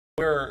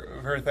We're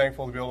very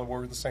thankful to be able to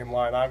work with the same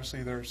line.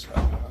 Obviously, there's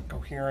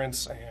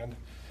coherence and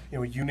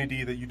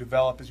unity that you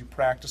develop as you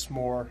practice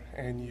more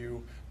and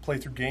you play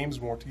through games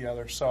more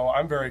together. So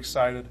I'm very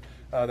excited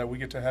that we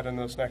get to head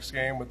into this next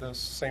game with this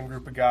same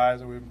group of guys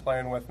that we've been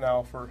playing with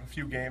now for a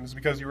few games.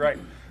 Because you're right,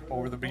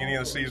 over the beginning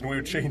of the season we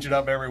would change it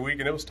up every week,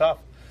 and it was tough.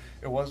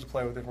 It was to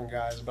play with different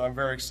guys, but I'm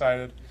very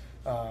excited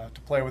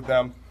to play with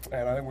them,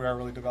 and I think we are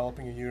really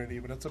developing a unity.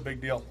 But it's a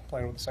big deal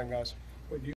playing with the same guys.